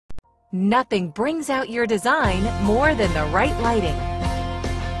Nothing brings out your design more than the right lighting.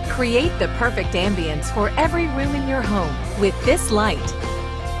 Create the perfect ambience for every room in your home with this light.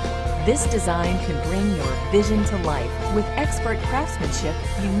 This design can bring your vision to life with expert craftsmanship,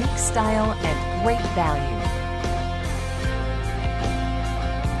 unique style, and great value.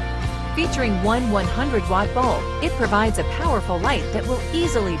 Featuring one 100-watt bulb, it provides a powerful light that will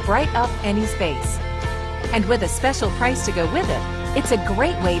easily bright up any space. And with a special price to go with it, it's a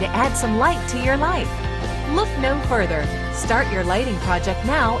great way to add some light to your life. Look no further. Start your lighting project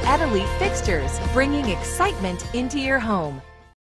now at Elite Fixtures, bringing excitement into your home.